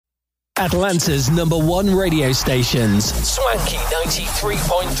Atlanta's #1 radio stations, Swanky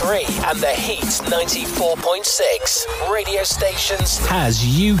 93.3 and The Heat 94.6 radio stations, has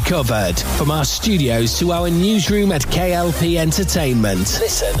you covered. From our studios to our newsroom at KLP Entertainment.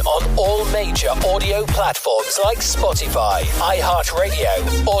 Listen on all major audio platforms like Spotify,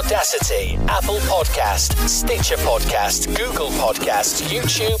 iHeartRadio, Audacity, Apple Podcast, Stitcher Podcast, Google Podcast,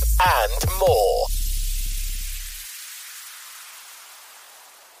 YouTube, and more.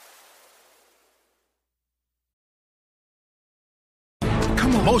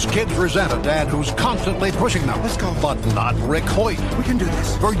 Most kids resent a dad who's constantly pushing them. Let's go. But not Rick Hoyt. We can do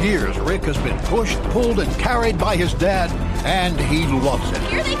this. For years, Rick has been pushed, pulled, and carried by his dad, and he loves it.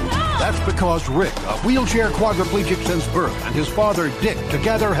 Here they come! That's because Rick, a wheelchair quadriplegic since birth, and his father, Dick,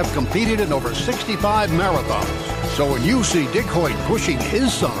 together have competed in over 65 marathons. So when you see Dick Hoyt pushing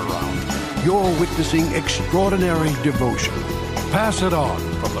his son around, you're witnessing extraordinary devotion. Pass it on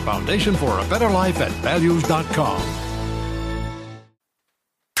from the Foundation for a Better Life at values.com.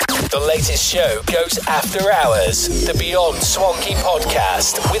 The latest show goes after hours. The Beyond Swanky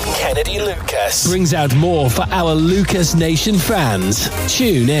podcast with Kennedy Lucas brings out more for our Lucas Nation fans.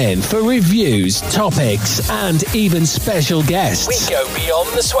 Tune in for reviews, topics, and even special guests. We go beyond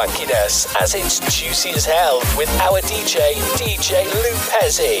the swankiness as it's juicy as hell with our DJ Lou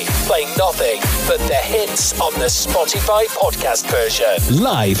Pezzi, playing nothing but the hits on the Spotify podcast version.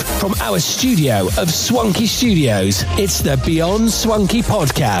 Live from our studio of Swanky Studios, it's the Beyond Swanky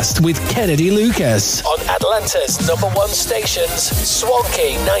podcast with Kennedy Lucas on Atlanta's #1 stations,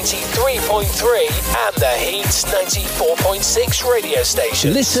 Swanky 93.3 and The Heat 94.6 radio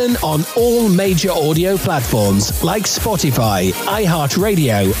station. Listen on all major audio platforms like Spotify,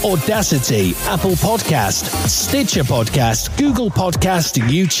 iHeartRadio, Audacity, Apple Podcast, Stitcher Podcast, Google Podcast,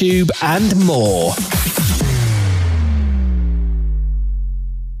 YouTube, and more.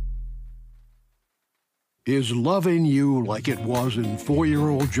 Is loving you like it was in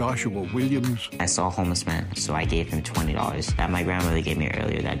 4-year-old Joshua Williams? I saw a homeless man, so I gave him $20 that my grandmother gave me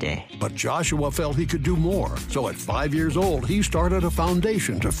earlier that day. But Joshua felt he could do more. So at 5 years old, he started a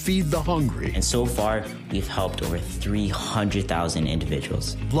foundation to feed the hungry. And so far, we've helped over 300,000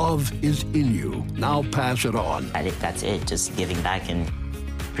 individuals. Love is in you. Now pass it on. I think that's it, just giving back and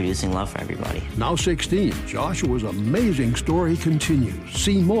producing love for everybody. Now 16, Joshua's amazing story continues.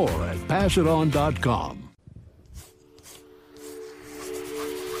 See more at passiton.com.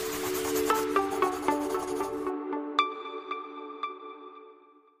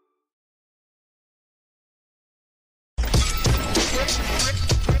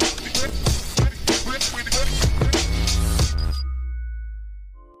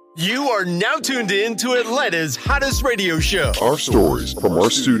 You are now tuned in to Atlanta's hottest radio show. Our stories from our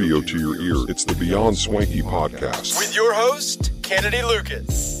studio to your ear. It's the Beyond Swanky podcast. With your host, Kennedy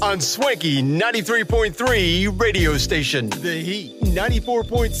Lucas. On Swanky 93.3 radio station. The Heat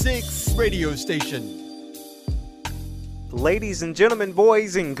 94.6 radio station. Ladies and gentlemen,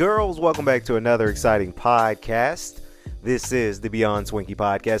 boys and girls, welcome back to another exciting podcast. This is the Beyond Swanky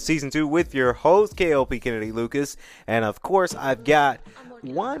podcast, season 2, with your host, KLP Kennedy Lucas. And of course, I've got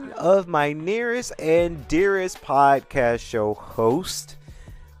one of my nearest and dearest podcast show host,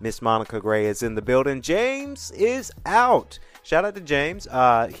 Miss Monica Gray, is in the building. James is out. Shout out to James.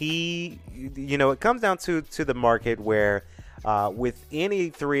 It comes down to the market where with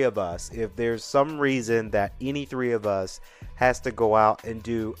any three of us, if there's some reason that any three of us has to go out and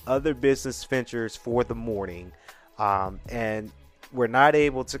do other business ventures for the morning, and we're not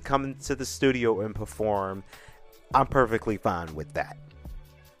able to come into the studio and perform, I'm perfectly fine with that.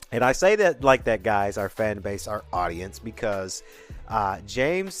 And I say that like that, guys, our fan base, our audience, because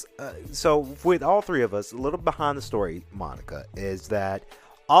James, so with all three of us, a little behind the story, Monica, is that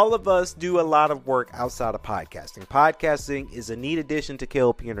all of us do a lot of work outside of podcasting. Podcasting is a neat addition to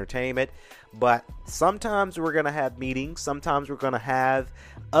KLP Entertainment, but sometimes we're going to have meetings. Sometimes we're going to have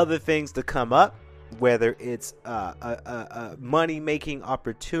other things to come up, whether it's a money-making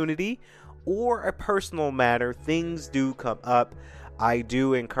opportunity or a personal matter. Things do come up. I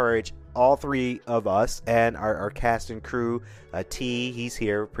do encourage all three of us and our cast and crew, T, he's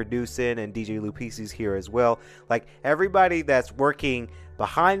here producing, and DJ Lupisi's here as well. Like everybody that's working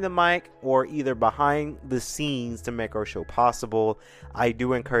behind the mic or either behind the scenes to make our show possible. I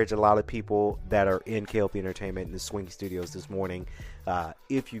do encourage a lot of people that are in KLP Entertainment in the Swanky Studios this morning.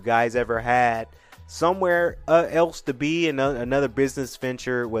 If you guys ever had somewhere else to be in another business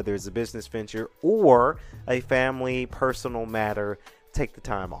venture, whether it's a business venture or a family personal matter, take the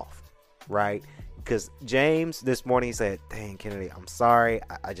time off, right? Because James this morning said, dang, Kennedy, I'm sorry,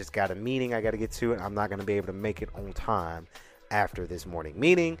 I just got a meeting I got to get to, and I'm not going to be able to make it on time. after this morning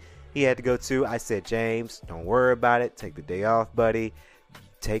meeting he had to go to. I said, James, don't worry about it. Take the day off, buddy.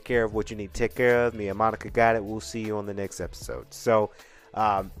 Take care of what you need to take care of. Me and Monica got it. We'll see you on the next episode. So,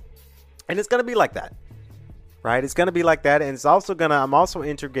 and it's going to be like that, right? It's going to be like that. And it's also going to, I'm also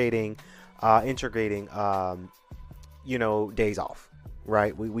integrating, days off,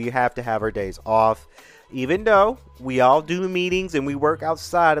 right? We have to have our days off, even though we all do meetings and we work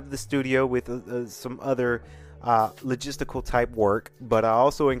outside of the studio with some other logistical type work. But I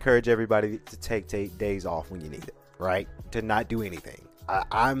also encourage everybody to take days off when you need it, right? To not do anything.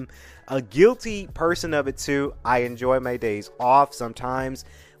 I'm a guilty person of it too. I enjoy my days off. Sometimes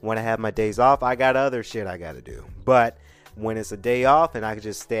when I have my days off, I got other shit I got to do. But when it's a day off and I can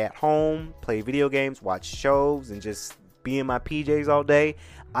just stay at home, play video games, watch shows, and just be in my PJs all day,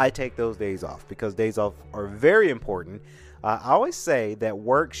 I take those days off because days off are very important. I always say that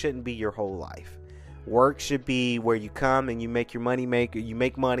work shouldn't be your whole life. Work should be where you come and you make your money maker. You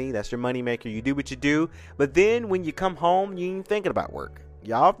make money. That's your money maker. You do what you do. But then when you come home, you ain't thinking about work.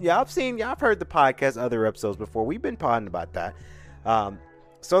 Y'all have heard the podcast, other episodes before. We've been podding about that.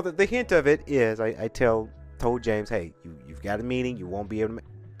 So the hint of it is I told James, hey, you've got a meeting. You won't be able to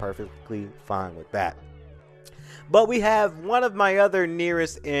perfectly fine with that. But we have one of my other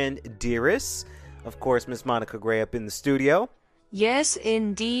nearest and dearest, of course, Miss Monica Gray up in the studio. Yes,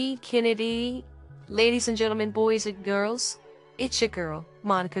 indeed, Kennedy. Ladies and gentlemen, boys and girls, it's your girl,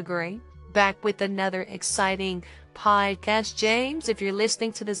 Monica Gray, back with another exciting podcast. James, if you're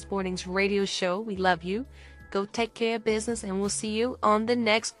listening to this morning's radio show, we love you. Go take care of business, and we'll see you on the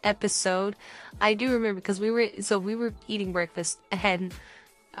next episode. I do remember because we were eating breakfast, and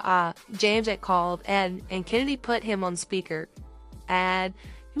James had called, and Kennedy put him on speaker, and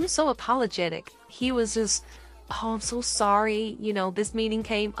he was so apologetic. He was just, oh, I'm so sorry. This meeting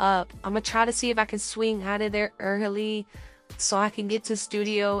came up. I'm going to try to see if I can swing out of there early so I can get to the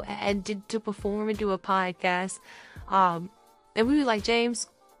studio and to perform and do a podcast. And we were like, James,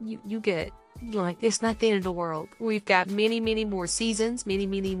 you good. Like, it's not the end of the world. We've got many, many more seasons, many,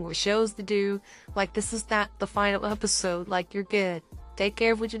 many more shows to do. Like, this is not the final episode. Like, you're good. Take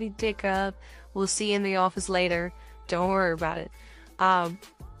care of what you need to take care of. We'll see you in the office later. Don't worry about it.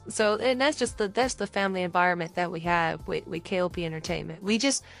 So, and that's the family environment that we have with KLP Entertainment.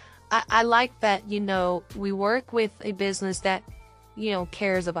 I like that, we work with a business that,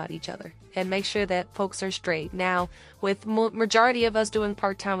 cares about each other and make sure that folks are straight. Now, with majority of us doing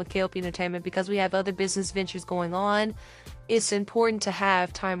part-time with KLP Entertainment, because we have other business ventures going on, it's important to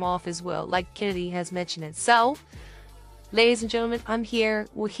have time off as well, like Kennedy has mentioned it. So, ladies and gentlemen, I'm here.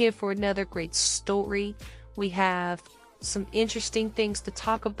 We're here for another great story. We have some interesting things to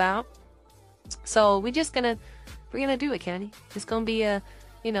talk about. So we're gonna do it, Kennedy. It's gonna be a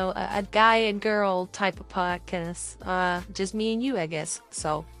guy and girl type of podcast. Just me and you, I guess.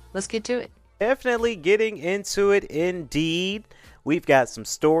 So let's get to it. Definitely getting into it indeed. We've got some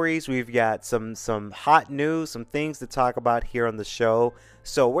stories. We've got some hot news, some things to talk about here on the show.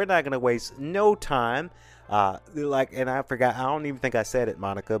 So we're not gonna waste no time. And I forgot, I don't even think I said it,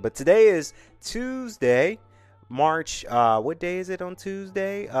 Monica, but today is Tuesday, March, what day is it on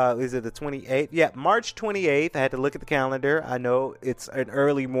Tuesday? Is it the 28th? Yeah, March 28th. I had to look at the calendar. I know it's an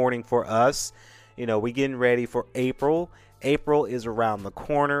early morning for us. We getting ready for April. April is around the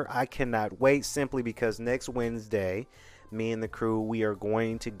corner. I cannot wait, simply because next Wednesday, me and the crew, we are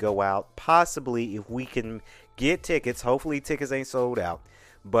going to go out, possibly if we can get tickets. Hopefully tickets ain't sold out,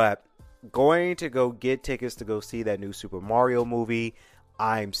 but going to go get tickets to go see that new Super Mario movie.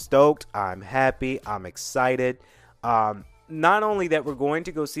 I'm stoked. I'm happy. I'm excited. Not only that, we're going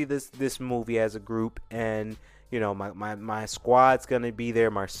to go see this movie as a group, and my squad's gonna be there.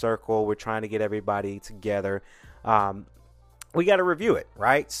 My circle. We're trying to get everybody together. We got to review it,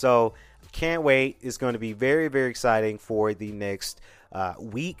 right? So can't wait. It's going to be very, very exciting for the next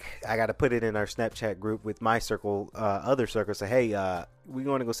week. I got to put it in our Snapchat group with my circle, other circles. Say, hey, we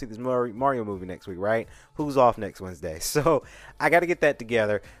want to go see this Mario movie next week, right? Who's off next Wednesday? So I got to get that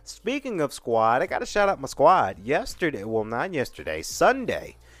together. Speaking of squad, I got to shout out my squad.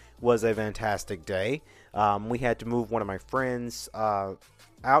 Sunday was a fantastic day. We had to move one of my friends out.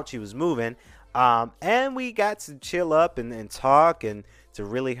 She was moving. And we got to chill up and talk and to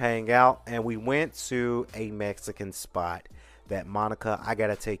really hang out. And we went to a Mexican spot that, Monica, I got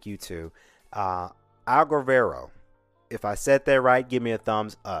to take you to. Algarvero. If I said that right, give me a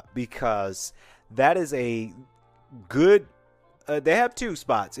thumbs up, because that is a good, they have two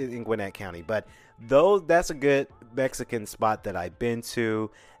spots in Gwinnett County, but that's a good Mexican spot that I've been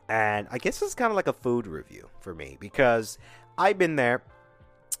to. And I guess it's kind of like a food review for me, because I've been there.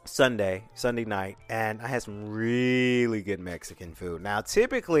 Sunday night, and I had some really good Mexican food. Now,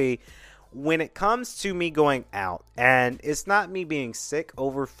 typically, when it comes to me going out, and it's not me being sick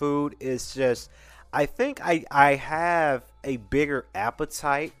over food, it's just I think I have a bigger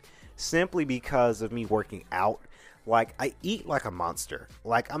appetite simply because of me working out. Like, I eat like a monster.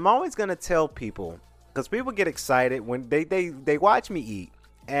 Like, I'm always going to tell people, because people get excited when they watch me eat,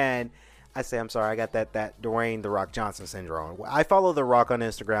 and I say, I'm sorry, I got that Dwayne The Rock Johnson syndrome. I follow The Rock on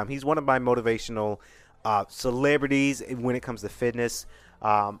Instagram. He's one of my motivational celebrities when it comes to fitness.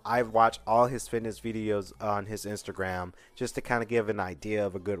 I've watched all his fitness videos on his Instagram just to kind of give an idea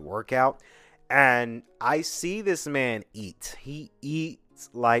of a good workout. And I see this man eat. He eats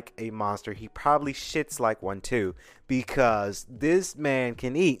like a monster. He probably shits like one too, because this man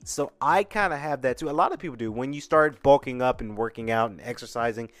can eat. So I kind of have that too. A lot of people do. When you start bulking up and working out and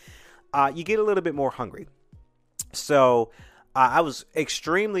exercising, you get a little bit more hungry. So I was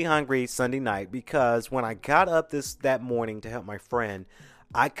extremely hungry Sunday night, because when I got up that morning to help my friend,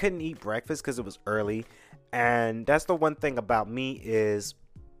 I couldn't eat breakfast because it was early. And that's the one thing about me is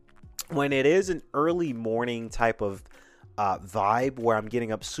when it is an early morning type of vibe where I'm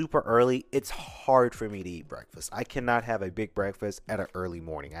getting up super early, it's hard for me to eat breakfast. I cannot have a big breakfast at an early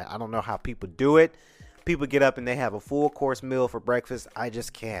morning. I don't know how people do it. People get up and they have a full course meal for breakfast. I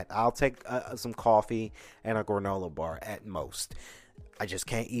just can't. I'll take some coffee and a granola bar at most. I just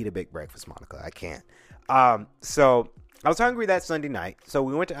can't eat a big breakfast, Monica. I can't. So I was hungry that Sunday night. So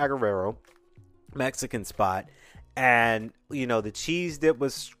we went to Aguero, Mexican spot. And, the cheese dip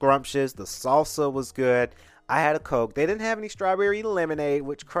was scrumptious. The salsa was good. I had a Coke. They didn't have any strawberry lemonade,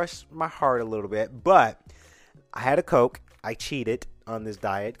 which crushed my heart a little bit. But I had a Coke. I cheated on this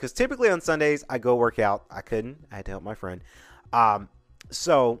diet because typically on Sundays I go work out. I couldn't. I had to help my friend.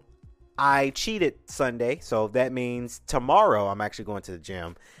 So I cheated Sunday. So that means tomorrow I'm actually going to the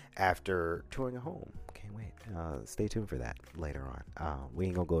gym after touring a home. Can't wait. Stay tuned for that later on. We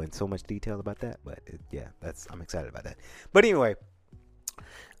ain't gonna go in so much detail about that, but I'm excited about that. But anyway,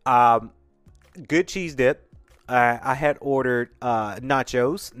 good cheese dip. I had ordered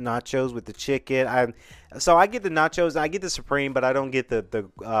nachos with the chicken. So I get the nachos. I get the Supreme, but I don't get the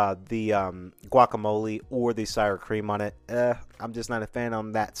guacamole or the sour cream on it. I'm just not a fan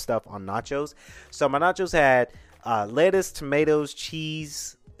on that stuff on nachos. So my nachos had lettuce, tomatoes,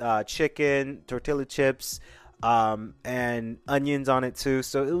 cheese, chicken, tortilla chips, and onions on it too.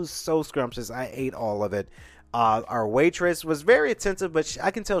 So it was so scrumptious. I ate all of it. Our waitress was very attentive, but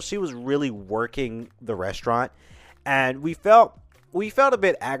I can tell she was really working the restaurant, and we felt a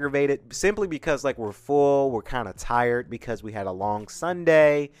bit aggravated simply because we're full, we're kind of tired because we had a long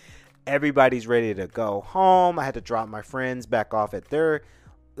Sunday. Everybody's ready to go home. I had to drop my friends back off at their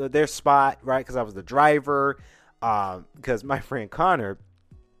spot, right? Because I was the driver. Because my friend Connor,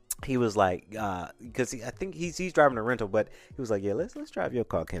 he was like, because I think he's driving a rental, but he was like, yeah, let's drive your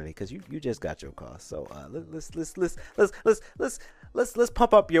car, Kennedy, because you just got your car. So let's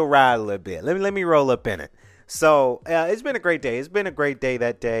pump up your ride a little bit. Let me roll up in it. So it's been a great day. It's been a great day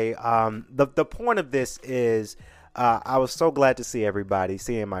that day. The point of this is, I was so glad to see everybody,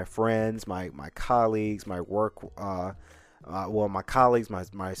 seeing my friends, my colleagues, my work, my colleagues,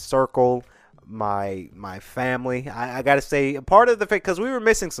 my circle, my family. I gotta say, part of the fact, because we were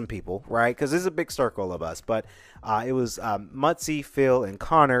missing some people, right? Because there's a big circle of us, but it was Mutzi, Phil, and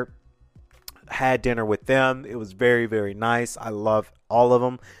Connor. Had dinner with them. It was very, very nice. I love all of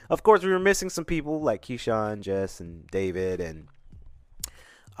them. Of course, we were missing some people like Keyshawn, Jess, and David, and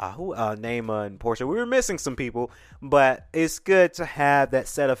Naima and Portia. We were missing some people, but it's good to have that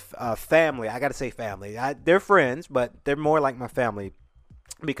set of family. I gotta say family. They're friends, but they're more like my family,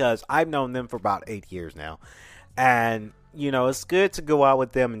 because I've known them for about 8 years now. And, it's good to go out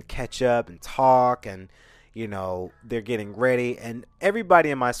with them and catch up and talk, and, they're getting ready. And everybody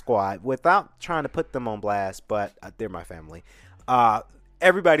in my squad, without trying to put them on blast, but they're my family,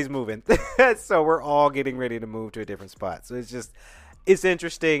 everybody's moving. So we're all getting ready to move to a different spot. So it's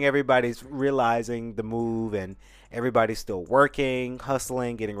interesting. Everybody's realizing the move, and everybody's still working,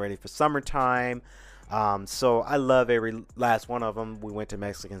 hustling, getting ready for summertime. So I love every last one of them. We went to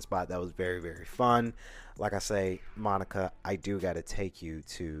Mexican spot. That was very, very fun. Like I say, Monica, I do got to take you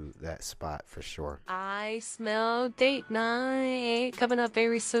to that spot for sure. I smell date night coming up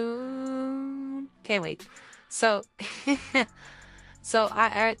very soon. Can't wait. So,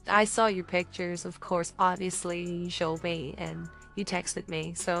 I saw your pictures, of course. Obviously, you showed me and you texted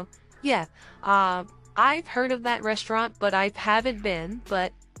me. So, yeah. I've heard of that restaurant, but I haven't been.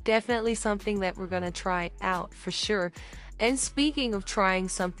 But definitely something that we're going to try out for sure. And speaking of trying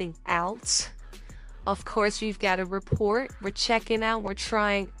something out, Of course, we've got a report. We're checking out, we're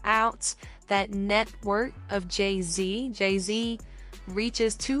trying out that net worth of Jay-Z. Jay-Z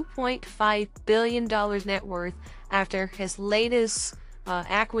reaches $2.5 billion net worth after his latest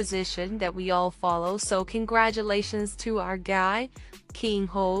acquisition that we all follow. So congratulations to our guy, King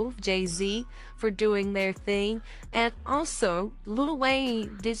Hove, Jay-Z, for doing their thing. And also, Lil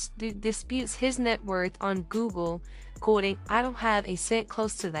Wayne disputes his net worth on Google, quoting, "I don't have a cent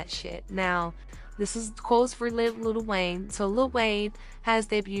close to that shit." Now, this is quotes for Lil Wayne. So Lil Wayne has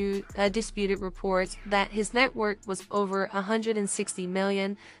disputed reports that his net worth was over 160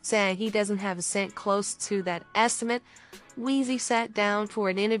 million, saying he doesn't have a cent close to that estimate. Weezy sat down for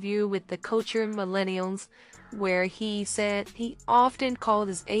an interview with the Culture Millennials, where he said he often called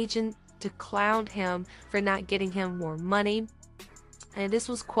his agent to clown him for not getting him more money. And this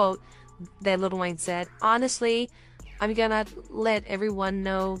was quote that Lil Wayne said, "Honestly, I'm gonna let everyone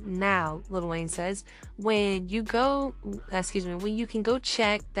know now," Lil Wayne says, when you can go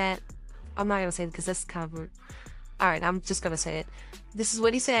check that." I'm not gonna say it because that's covered. Alright, I'm just gonna say it. This is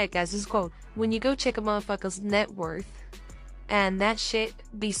what he said, guys. This is a quote. "When you go check a motherfucker's net worth, and that shit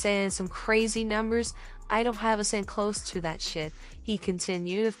be saying some crazy numbers, I don't have a cent close to that shit." He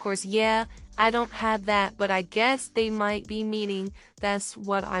continued, of course, "Yeah, I don't have that, but I guess they might be meaning that's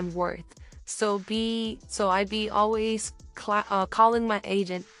what I'm worth. So I be always calling my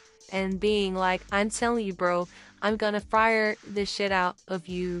agent and being like, I'm telling you, bro, I'm gonna fire this shit out of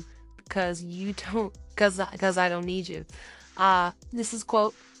you because I don't need you." This is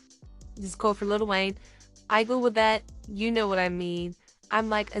quote for Lil Wayne. "I go with that. You know what I mean. I'm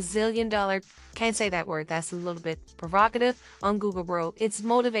like $1 zillion. Can't say that word. That's a little bit provocative on Google, bro. It's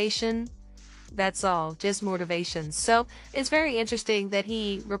motivation. That's all. Just motivation." So it's very interesting that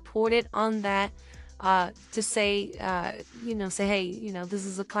he reported on that to say, hey, this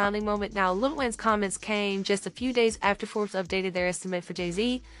is a clowning moment. Now, Lil Wayne's comments came just a few days after Forbes updated their estimate for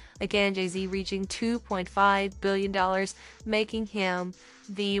Jay-Z. Again, Jay-Z reaching $2.5 billion, making him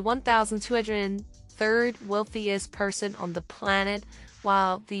the 1,203rd wealthiest person on the planet.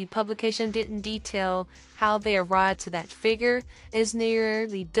 While the publication didn't detail how they arrived to that figure, is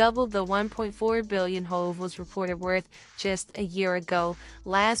nearly double the 1.4 billion Hove was reported worth just a year ago.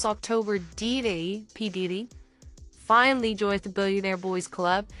 Last October, P. Diddy finally joined the Billionaire Boys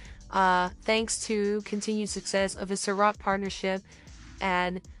Club, thanks to continued success of his Ciroc partnership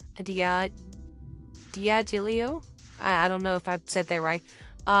and Diageo. I don't know if I said that right.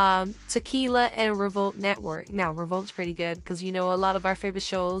 Tequila and Revolt Network. Now, Revolt's pretty good because a lot of our favorite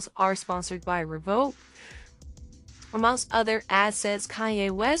shows are sponsored by Revolt. Amongst other assets, Kanye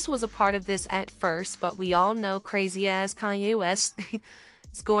West was a part of this at first, but we all know crazy ass Kanye West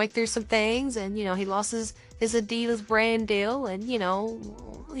is going through some things, and he lost his Adidas brand deal, and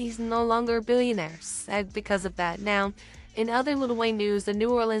he's no longer a billionaire because of that. Now, in other Lil Wayne news, the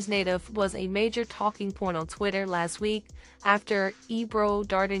New Orleans native was a major talking point on Twitter last week after Ebro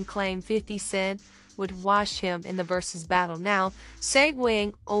Darden claimed 50 Cent would wash him in the versus battle. Now,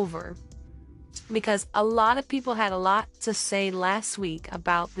 segueing over, because a lot of people had a lot to say last week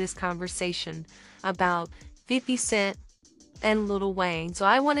about this conversation about 50 Cent and Lil Wayne. So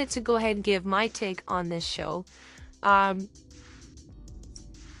I wanted to go ahead and give my take on this show,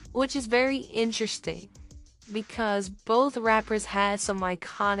 which is very interesting, because both rappers had some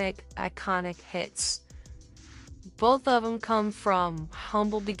iconic hits. Both of them come from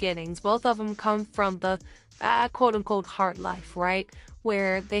humble beginnings. Both of them come from the quote-unquote hard life, right?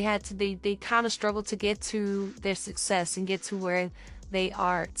 Where they kind of struggled to get to their success and get to where they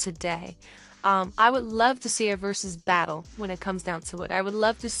are today. I would love to see a versus battle when it comes down to it. I would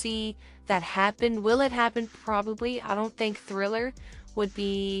love to see that happen. Will it happen? Probably. I don't think Thriller would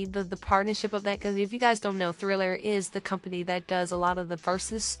be the partnership of that, because if you guys don't know, Thriller is the company that does a lot of the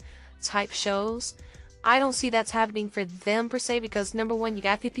versus type shows. I don't see that's happening for them per se, because number one, you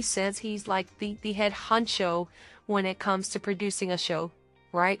got 50 Cent. He's like the head honcho when it comes to producing a show,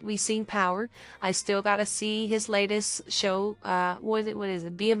 right? We seen Power. I still gotta see his latest show. What is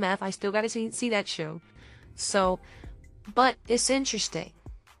it? BMF. I still gotta see that show. So, but it's interesting,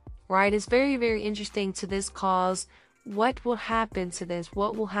 right? It's very, very interesting to this cause. What will happen to this?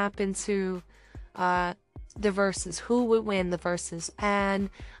 What will happen to the verses? Who would win the verses?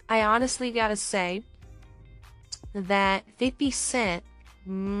 And I honestly gotta say that 50 Cent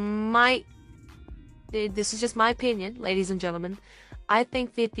might, this is just my opinion, ladies and gentlemen, I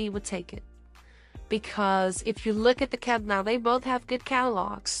think 50 would take it. Because if you look at the catalog, now they both have good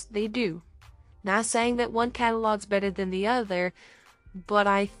catalogs, they do. Not saying that one catalog's better than the other, but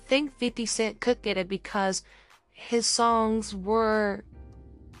I think 50 Cent could get it because his songs were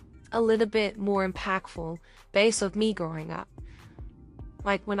a little bit more impactful based off me growing up.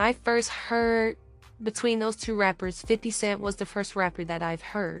 Like, when I first heard between those two rappers, 50 Cent was the first rapper that I've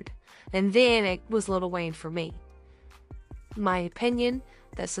heard. And then it was Lil Wayne for me. My opinion,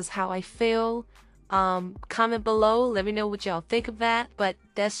 this is how I feel. Comment below, let me know what y'all think of that. But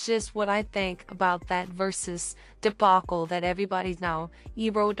that's just what I think about that versus debacle that everybody's now.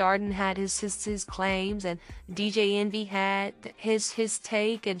 Ebro Darden had his claims, and DJ Envy had his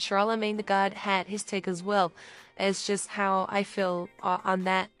take, and Charlamagne the God had his take as well. It's just how I feel on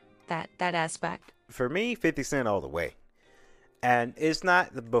that aspect. For me, 50 Cent all the way. And it's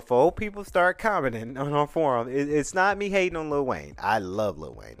not, before people start commenting on our forum, it's not me hating on Lil Wayne. I love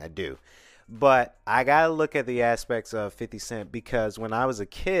Lil Wayne, I do. But I got to look at the aspects of 50 Cent, because when I was a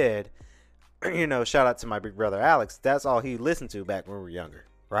kid, shout out to my big brother Alex, that's all he listened to back when we were younger,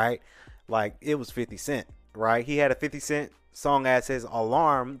 right? Like, it was 50 Cent, right? He had a 50 Cent song as his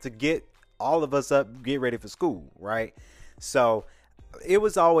alarm to get all of us up, get ready for school, right? So it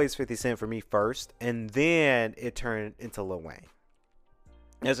was always 50 Cent for me first, and then it turned into Lil Wayne.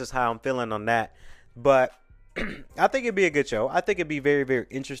 That's just how I'm feeling on that. But I think it'd be a good show. I think it'd be very, very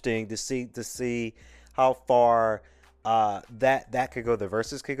interesting to see how far that could go. The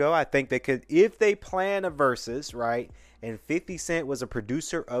verses could go. I think they could, if they plan a versus, right? And 50 Cent was a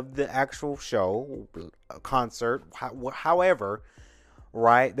producer of the actual show, concert, however,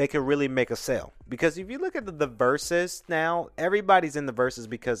 right? They could really make a sale, because if you look at the verses now, everybody's in the verses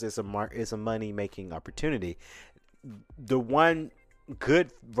because it's a money making opportunity. The one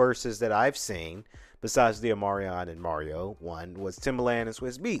good verses that I've seen, besides the Omarion and Mario one, was Timbaland and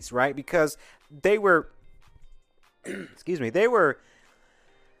Swiss Beats, right? Because they were, they were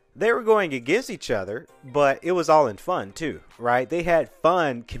going against each other, but it was all in fun too, right? They had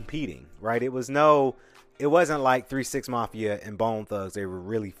fun competing, right? It wasn't like 3 6 Mafia and Bone Thugs. They were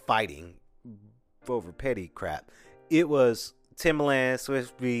really fighting over petty crap. It was Timbaland, Swiss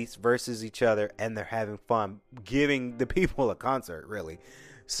Beats versus each other, and they're having fun, giving the people a concert, really.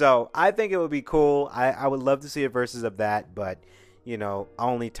 So I think it would be cool. I would love to see a versus of that, but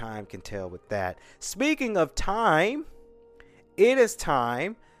only time can tell with that. Speaking of time, it is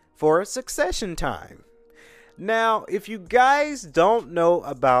time for Succession time. Now, if you guys don't know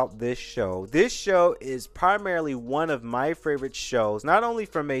about this show is primarily one of my favorite shows, not only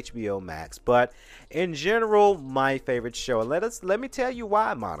from HBO Max, but in general, my favorite show. And let me tell you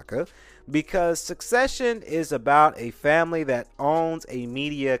why, Monica. Because Succession is about a family that owns a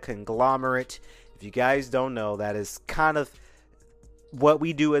media conglomerate. If you guys don't know, that is kind of what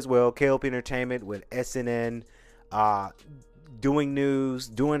we do as well. KLP Entertainment with SNN, doing news,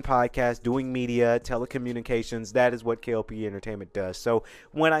 doing podcasts, doing media, telecommunications. That is what KLP Entertainment does. So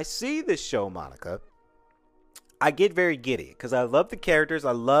when I see this show, Monica, I get very giddy because I love the characters.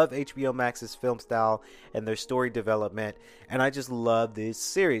 I love HBO Max's film style and their story development, and I just love this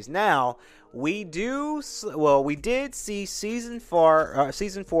series. Now, we did see season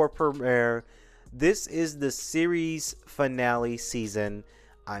 4 premiere. This is the series finale season.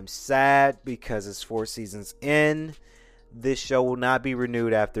 I'm sad because it's 4 seasons in. This show will not be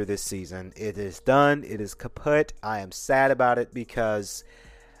renewed after this season. It is done. It is kaput. I am sad about it because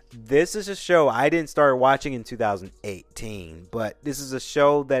this is a show I didn't start watching in 2018, but this is a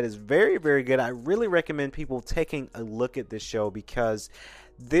show that is very, very good. I really recommend people taking a look at this show because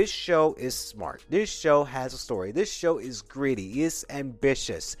this show is smart. This show has a story. This show is gritty. It's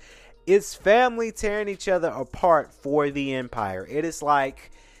ambitious. It's family tearing each other apart for the empire. It is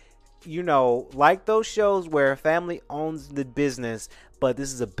like, like those shows where a family owns the business, but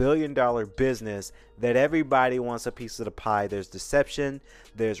this is $1 billion business that everybody wants a piece of the pie. There's deception,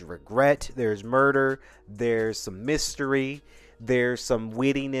 there's regret, there's murder, there's some mystery, there's some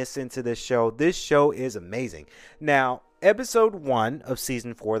wittiness into this show. This show is amazing. Now, episode 1 of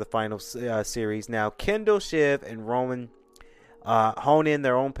season 4, the final series. Now, Kendall, Shiv, and Roman hone in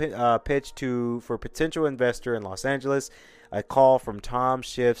their own pitch for potential investor in Los Angeles. A call from Tom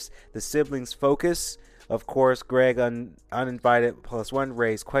shifts the siblings' focus. Of course, Greg, uninvited +1,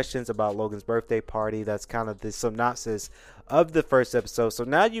 raised questions about Logan's birthday party. That's kind of the synopsis of the first episode. So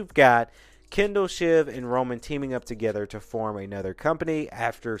now you've got Kendall, Shiv, and Roman teaming up together to form another company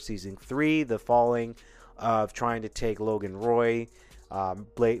after season 3, the falling of trying to take Logan Roy,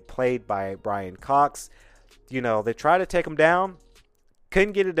 played by Brian Cox. They tried to take him down,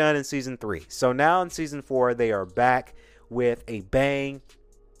 couldn't get it done in season 3. So now in season 4, they are back with a bang.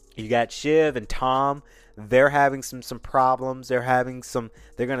 You got Shiv and Tom. They're having some problems. They're going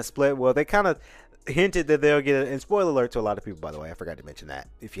to split. Well, hinted that they'll get and spoiler alert to a lot of people, by the way, I forgot to mention that.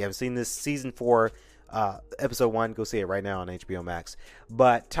 If you haven't seen this season 4, episode 1, go see it right now on HBO Max.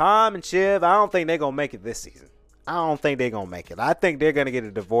 But Tom and Shiv, I don't think they're going to make it this season. I don't think they're going to make it. I think they're going to get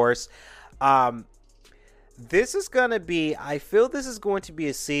a divorce. This is going to be, I feel this is going to be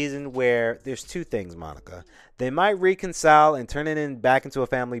a season where there's two things, Monica. They might reconcile and turn it back into a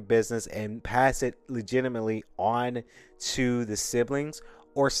family business and pass it legitimately on to the siblings,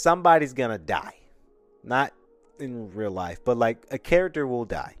 or somebody's going to die. Not in real life, but like a character will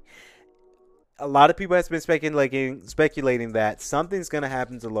die. A lot of people have been speculating that something's going to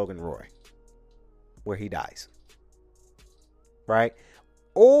happen to Logan Roy where he dies. Right?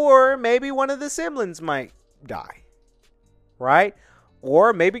 Or maybe one of the siblings might die. Right?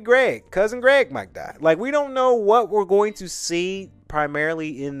 Or maybe cousin Greg might die. Like, we don't know what we're going to see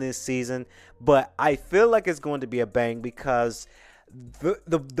primarily in this season, but I feel like it's going to be a bang because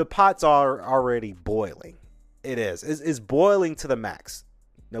the pots are already boiling. It is. It's boiling to the max.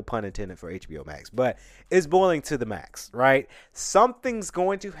 No pun intended for HBO Max, but it's boiling to the max, right? Something's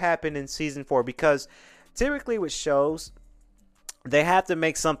going to happen in season 4 because typically with shows, they have to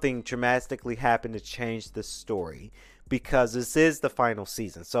make something dramatically happen to change the story because this is the final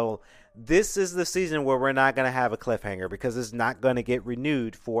season. So this is the season where we're not going to have a cliffhanger because it's not going to get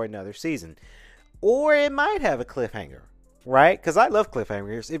renewed for another season. Or it might have a cliffhanger, right? Because I love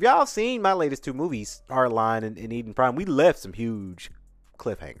cliffhangers. If y'all seen my latest 2 movies, Hardline and Eden Prime, we left some huge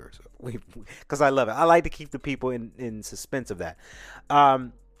cliffhangers because I love it. I like to keep the people in suspense of that.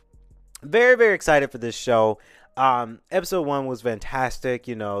 Very, very excited for this show. Episode 1 was fantastic.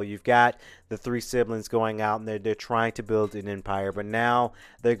 You know, you've got the 3 siblings going out and they're trying to build an empire, but now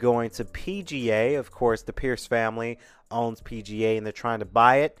they're going to PGA. Of course, the Pierce family owns PGA and they're trying to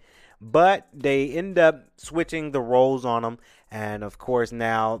buy it, but they end up switching the roles on them. And of course,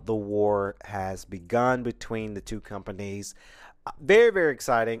 now the war has begun between the 2 companies. Very, very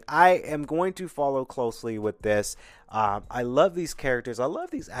exciting. I am going to follow closely with this. I love these characters. I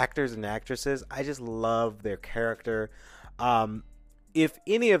love these actors and actresses. I just love their character. If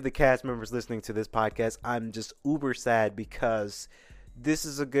any of the cast members listening to this podcast, I'm just uber sad because this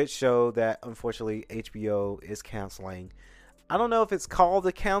is a good show that unfortunately HBO is canceling. I don't know if it's called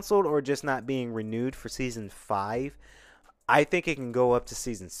the canceled or just not being renewed for season 5. I think it can go up to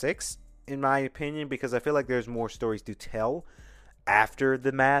season 6 in my opinion because I feel like there's more stories to tell after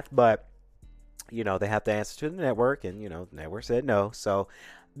the math, but you know, they have to answer to the network and you know, the network said no. So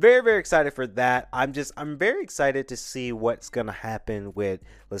very, very excited for that. I'm very excited to see what's going to happen with,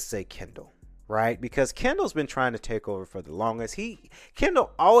 let's say, Kendall, right? Because Kendall's been trying to take over for the longest.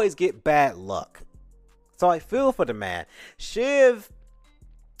 Kendall always get bad luck. So I feel for the man. Shiv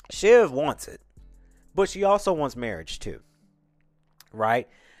wants it, but she also wants marriage too, right?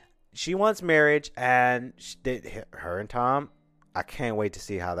 She wants marriage, and her and Tom, I can't wait to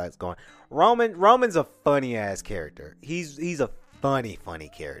see how that's going. Roman's a funny ass character. He's a funny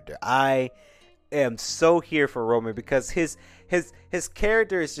character. I am so here for Roman because his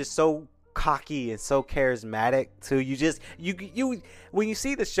character is just so cocky and so charismatic too. You when you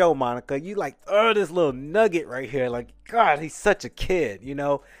see the show, Monica, you like, oh, this little nugget right here. Like, God, he's such a kid, you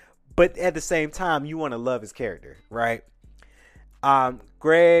know. But at the same time, you want to love his character, right?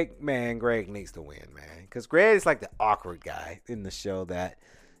 Greg needs to win, man. Because Greg is like the awkward guy in the show that,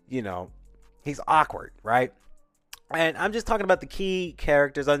 you know, he's awkward, right? And I'm just talking about the key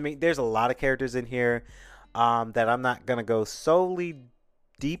characters. I mean, there's a lot of characters in here that I'm not going to go solely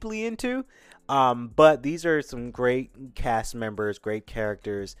deeply into. But these are some great cast members, great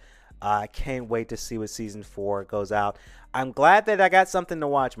characters. I can't wait to see what season 4 goes out. I'm glad that I got something to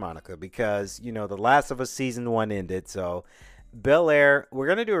watch, Monica, because, you know, The Last of Us season 1 ended, so Bel Air, we're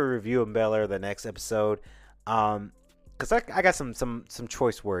gonna do a review of Bel Air the next episode, because I got some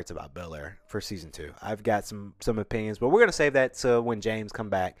choice words about Bel Air for season 2. I've got some opinions, but we're gonna save that to when James come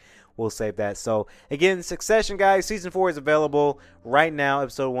back. We'll save that. So again, Succession, guys, season 4 is available right now.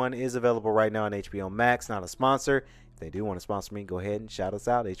 Episode 1 is available right now on HBO Max. Not a sponsor. If they do want to sponsor me, go ahead and shout us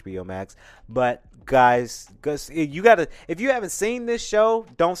out, HBO Max. But guys, you gotta, if you haven't seen this show,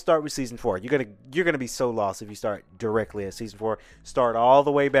 don't start with season 4. You're gonna be so lost if you start directly at season 4. Start all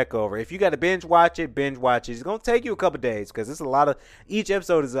the way back over. If you got to binge watch it. It's gonna take you a couple days because it's a lot of, each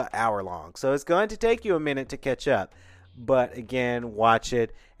episode is an hour long, so it's going to take you a minute to catch up. But again, watch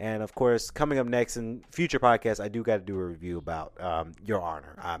it. And of course, coming up next in future podcasts, I do got to do a review about Your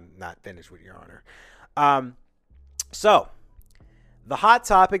Honor. I'm not finished with Your Honor. So, the hot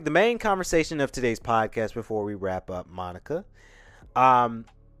topic, the main conversation of today's podcast before we wrap up, Monica.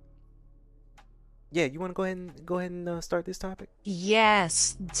 Yeah, you want to go ahead and start this topic?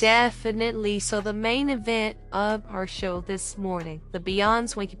 Yes, definitely. So the main event of our show this morning, the Beyond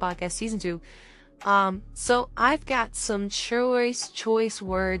Swanky Podcast Season 2. So I've got some choice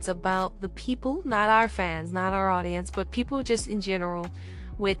words about the people, not our fans, not our audience, but people just in general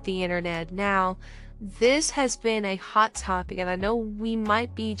with the internet. Now, this has been a hot topic, and I know we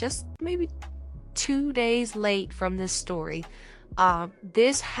might be just maybe 2 days late from this story.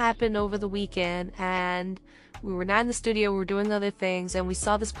 This happened over the weekend, and we were not in the studio, we were doing other things, and we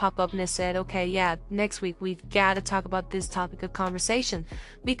saw this pop up, and it said, okay, yeah, next week we've got to talk about this topic of conversation,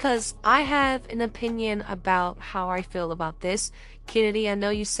 because I have an opinion about how I feel about this. Kennedy, I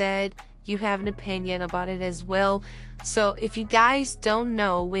know you said you have an opinion about it as well. So if you guys don't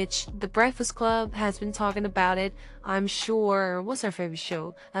know, which the Breakfast Club has been talking about it, I'm sure, what's our favorite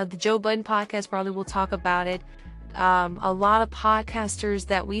show? The Joe Budden podcast probably will talk about it. A lot of podcasters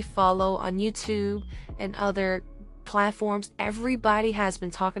that we follow on YouTube and other platforms, everybody has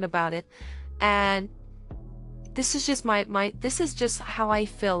been talking about it. And this is just this is just how I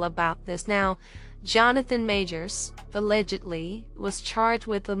feel about this. Now, Jonathan Majors allegedly was charged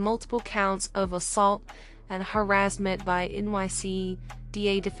with the multiple counts of assault and harassment by NYC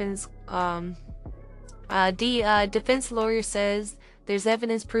DA defense. Defense lawyer says there's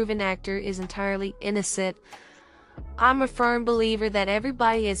evidence proven actor is entirely innocent. I'm a firm believer that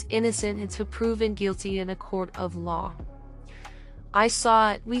everybody is innocent until proven guilty in a court of law. I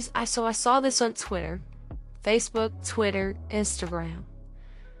saw this on Twitter, Facebook, Twitter, Instagram.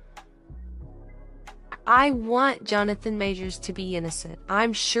 I want Jonathan Majors to be innocent.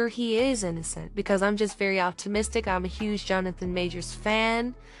 I'm sure he is innocent because I'm just very optimistic. I'm a huge Jonathan Majors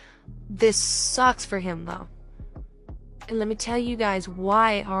fan. This sucks for him though. And let me tell you guys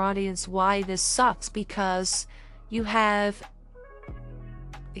why, our audience, why this sucks. Because you have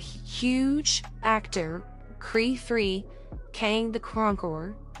a huge actor, Cree 3, Kang the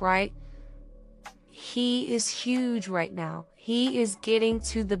Conqueror, right? He is huge right now. He is getting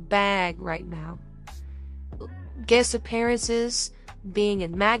to the bag right now. Guest appearances, being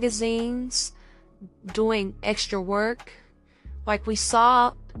in magazines, doing extra work. Like we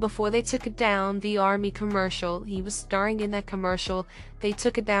saw before they took it down, the Army commercial. He was starring in that commercial. They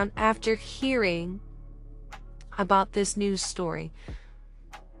took it down after hearing about this news story.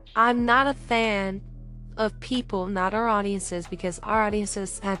 I'm not a fan of people, not our audiences, because our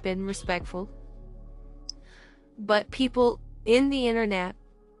audiences have been respectful, but people in the internet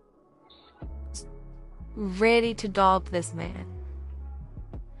ready to dog this man.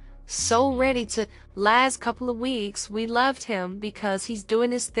 So ready to. Last couple of weeks we loved him because he's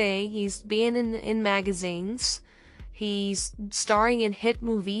doing his thing. He's being in magazines. He's starring in hit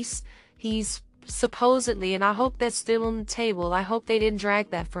movies. He's supposedly, and I hope that's still on the table, I hope they didn't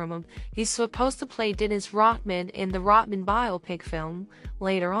drag that from him, he's supposed to play Dennis Rodman in the Rodman biopic film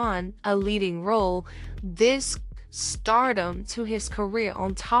later on, a leading role. This stardom to his career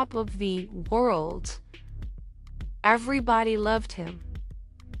on top of the world, everybody loved him.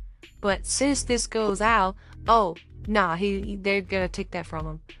 But since this goes out, oh nah, they're gonna take that from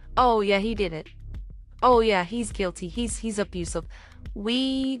him. Oh yeah, he did it. Oh yeah, he's guilty, he's abusive.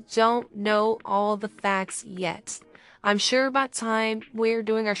 We don't know all the facts yet. I'm sure by the time we're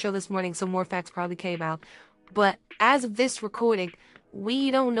doing our show this morning, some more facts probably came out. But as of this recording,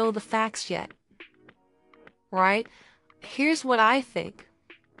 we don't know the facts yet. Right? Here's what I think.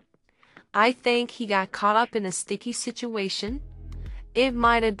 I think he got caught up in a sticky situation. It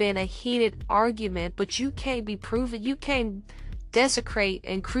might have been a heated argument, but you can't be proven. You can't desecrate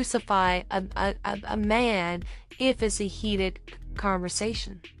and crucify a man if it's a heated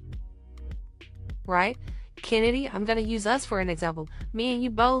conversation. Right? Kennedy, I'm going to use us for an example. Me and you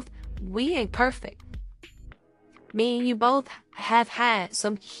both, we ain't perfect. Me and you both have had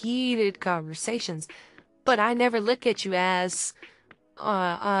some heated conversations, but I never look at you as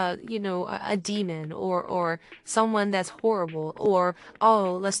a demon or someone that's horrible, or,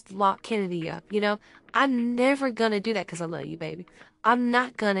 oh, let's lock Kennedy up. I'm never gonna do that because I love you, baby. I'm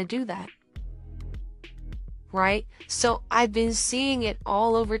not gonna do that. Right? So I've been seeing it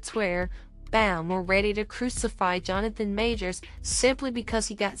all over Twitter. Bam, we're ready to crucify Jonathan Majors simply because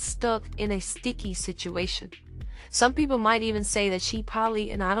he got stuck in a sticky situation. Some people might even say that she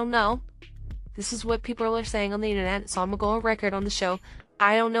probably, and I don't know, this is what people are saying on the internet, so I'm going to go on record on the show.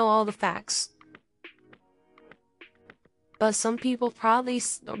 I don't know all the facts. But some people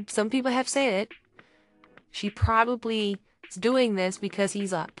have said it. She probably is doing this because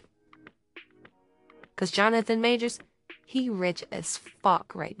he's up. Because Jonathan Majors, he rich as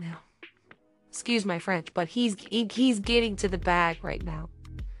fuck right now. Excuse my French, but he's getting to the bag right now.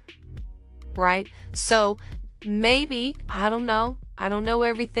 right? So maybe, I don't know. I don't know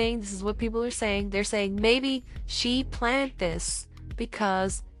everything. This is what people are saying. They're saying maybe she planned this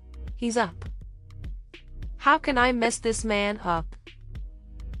because he's up. How can I mess this man up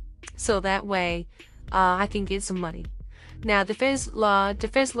so that way I can get some money? Now, defense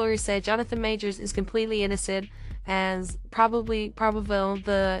lawyer said Jonathan Majors is completely innocent, as probably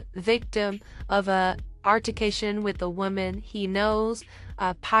the victim of a altercation with a woman he knows.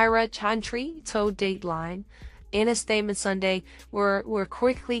 Pyra Chantry told Dateline in a statement Sunday, we're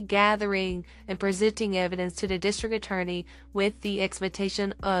quickly gathering and presenting evidence to the district attorney with the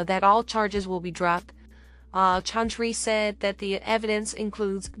expectation that all charges will be dropped. Chantry said that the evidence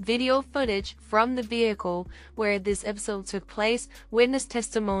includes video footage from the vehicle where this episode took place, witness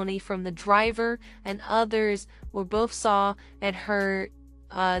testimony from the driver, and others who both saw and heard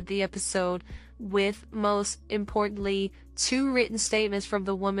the episode, with, most importantly, 2 written statements from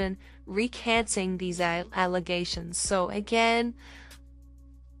the woman recanting these allegations. So again,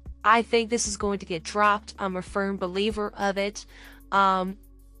 I think this is going to get dropped. I'm a firm believer of it.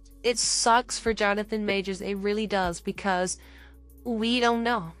 It sucks for Jonathan Majors. It really does, because we don't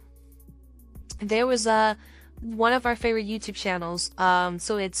know. There was one of our favorite YouTube channels.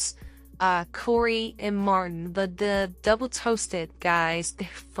 So it's Corey and Martin, the Double Toasted guys. They're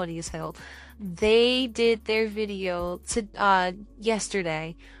funny as hell. They did their video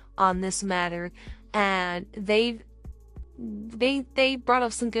yesterday on this matter, and they brought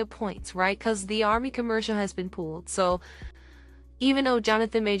up some good points, right? Because the Army commercial has been pulled. So even though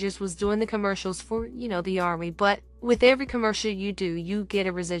Jonathan Majors was doing the commercials for, the Army, but with every commercial you do, you get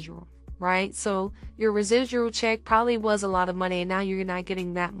a residual, right? So your residual check probably was a lot of money, and now you're not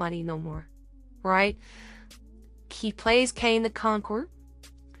getting that money no more, right? He plays Kane the Conqueror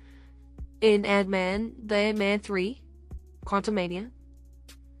in the Ant-Man 3, Quantumania.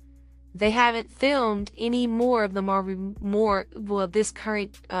 They haven't filmed any more of the this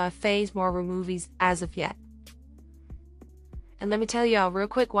current phase Marvel movies as of yet. And let me tell y'all real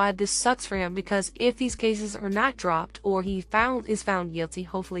quick why this sucks for him, because if these cases are not dropped, or he is found guilty,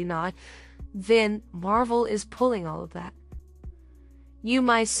 hopefully not, then Marvel is pulling all of that. You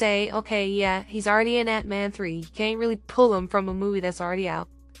might say, okay, yeah, he's already in Ant-Man 3. You can't really pull him from a movie that's already out.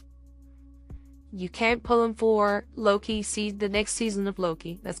 You can't pull him for Loki, the next season of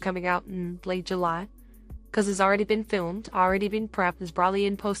Loki that's coming out in late July, because it's already been filmed, already been prepped. It's probably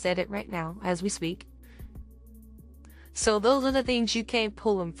in post-edit right now as we speak. So those are the things you can't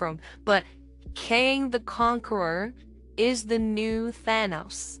pull him from. But Kang the Conqueror is the new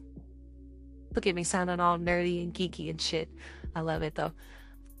Thanos. Look at me sounding all nerdy and geeky and shit. I love it though.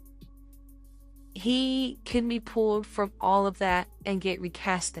 He can be pulled from all of that and get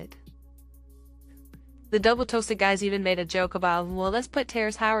recasted. The Double Toasted guys even made a joke about, well, let's put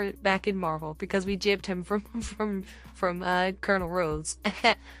Terrence Howard back in Marvel because we jibbed him from Colonel Rhodes.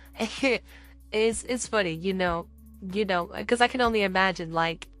 It's funny, because I can only imagine,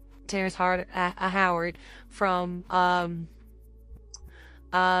 like, Terrence Howard from, blanking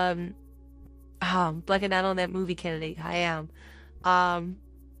out on that movie, Kennedy. I am.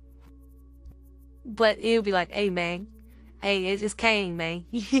 But it would be like, hey, man. Hey, it's Kane, man.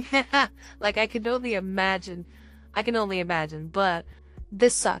 Yeah. Like, I can only imagine. But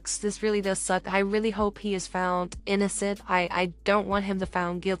this sucks. This really does suck. I really hope he is found innocent. I don't want him to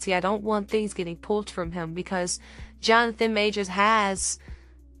found guilty. I don't want things getting pulled from him, because Jonathan Majors has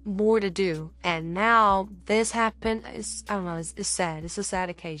more to do, and now this happened. I don't know. It's sad. It's a sad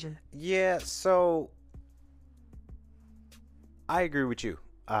occasion. Yeah. So I agree with you.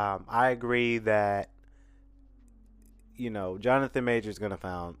 I agree that Jonathan Majors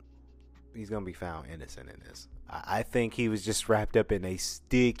he's gonna be found innocent in this. I think he was just wrapped up in a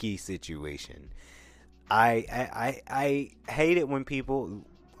sticky situation. I hate it when people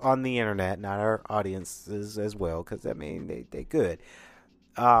on the internet, not our audiences as well, because they good.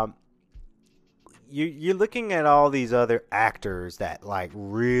 You're looking at all these other actors that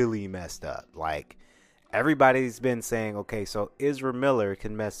really messed up. Like, everybody's been saying, okay, so Ezra Miller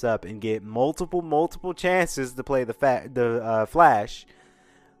can mess up and get multiple chances to play the Flash,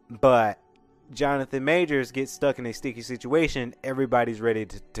 but Jonathan Majors gets stuck in a sticky situation. Everybody's ready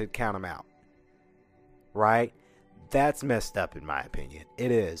to count him out, right? That's messed up, in my opinion. It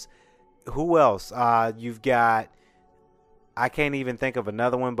is. Who else? You've got, I can't even think of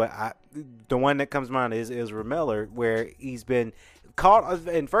another one, but the one that comes to mind is Ezra Miller, where he's been caught,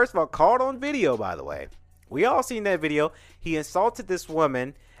 and first of all, caught on video, by the way. We all seen that video. He insulted this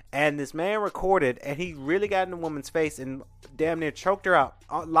woman, and this man recorded, and he really got in the woman's face and damn near choked her out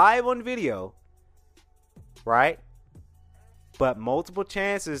live on video, right? but multiple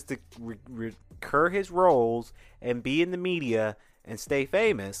chances to recur his roles and be in the media and stay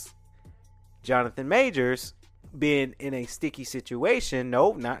famous. Jonathan Majors being in a sticky situation.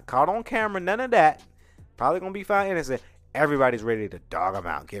 Nope, not caught on camera, none of that. Probably going to be found innocent. Everybody's ready to dog him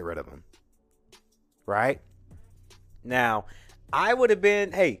out, get rid of him. Right? Now, I would have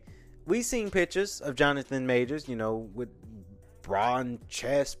been, hey, we seen pictures of Jonathan Majors, you know, with bronze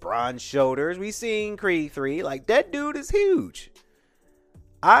chest, bronze shoulders. We seen Creed 3. Like, that dude is huge.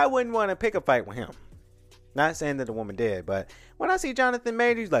 I wouldn't want to pick a fight with him. Not saying that the woman did, but when I see Jonathan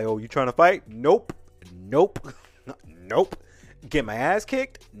Majors, like, oh, you trying to fight? Nope. Nope. Nope. Get my ass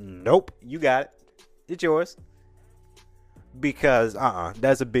kicked? Nope. You got it. It's yours. Because,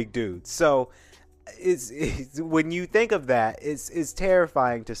 that's a big dude. So, it's when you think of that, it's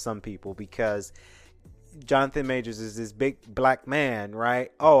terrifying to some people because Jonathan Majors is this big black man,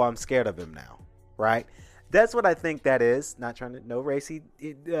 right? Oh, I'm scared of him now, right? That's what I think that is. Not trying to no racy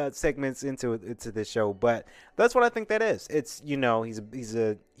segments into this show, but that's what I think that is. It's, you know, he's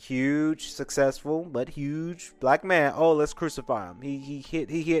a huge, successful but huge black man. Oh, let's crucify him.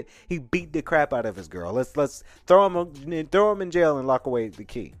 He beat the crap out of his girl. Let's throw him in jail and lock away the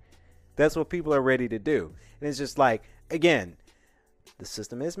key. That's what people are ready to do. And it's just like, again, the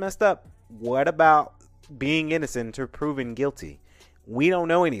system is messed up. What about being innocent or proven guilty? We don't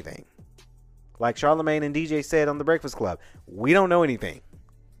know anything. Like Charlamagne and DJ said on The Breakfast Club, we don't know anything.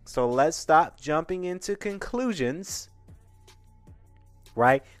 So let's stop jumping into conclusions,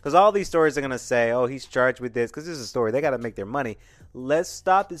 right? Because all these stories are going to say, oh, he's charged with this, because this is a story. They got to make their money. Let's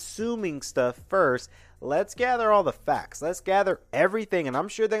stop assuming stuff first. Let's gather all the facts. Let's gather everything, and I'm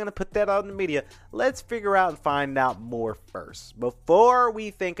sure they're going to put that out in the media. Let's figure out and find out more first before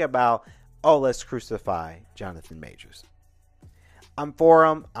we think about, oh, let's crucify Jonathan Majors. I'm for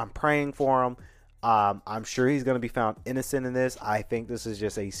him. I'm praying for him. I'm sure he's going to be found innocent in this. I think this is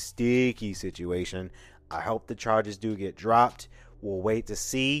just a sticky situation. I hope the charges do get dropped. We'll wait to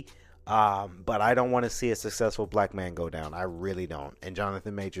see. But I don't want to see a successful black man go down. I really don't. And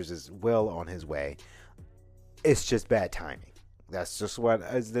Jonathan Majors is well on his way. It's just bad timing. That's just what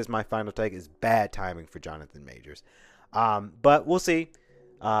is my final take, is bad timing for Jonathan Majors. But we'll see.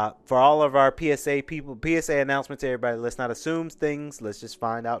 For all of our PSA announcements, everybody, let's not assume things. Let's just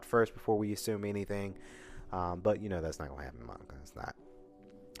find out first before we assume anything. But, you know, that's not going to happen, Monica. It's not.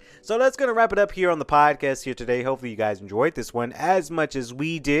 So that's going to wrap it up here on the podcast here today. Hopefully you guys enjoyed this one as much as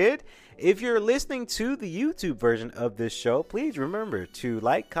we did. If you're listening to the YouTube version of this show, please remember to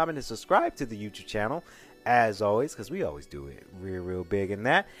like, comment, and subscribe to the YouTube channel, as always, because we always do it real big in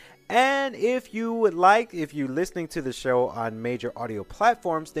that. And if you would like, if you're listening to the show on major audio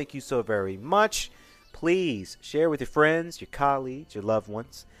platforms, thank you so very much. Please share with your friends, your colleagues, your loved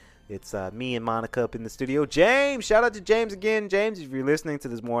ones. It's me and Monica up in the studio. James, shout out to James again. James, if you're listening to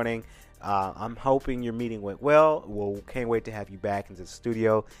this morning, I'm hoping your meeting went well. Can't wait to have you back into the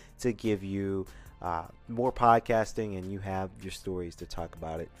studio to give you more podcasting, and you have your stories to talk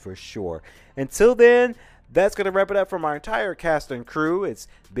about it for sure. Until then, that's going to wrap it up from our entire cast and crew. It's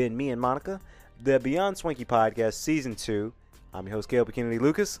been me and Monica, the Beyond Swanky Podcast, Season 2. I'm your host, Caleb Kennedy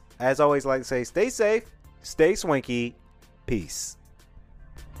Lucas. As always, I like to say, stay safe, stay swanky, peace.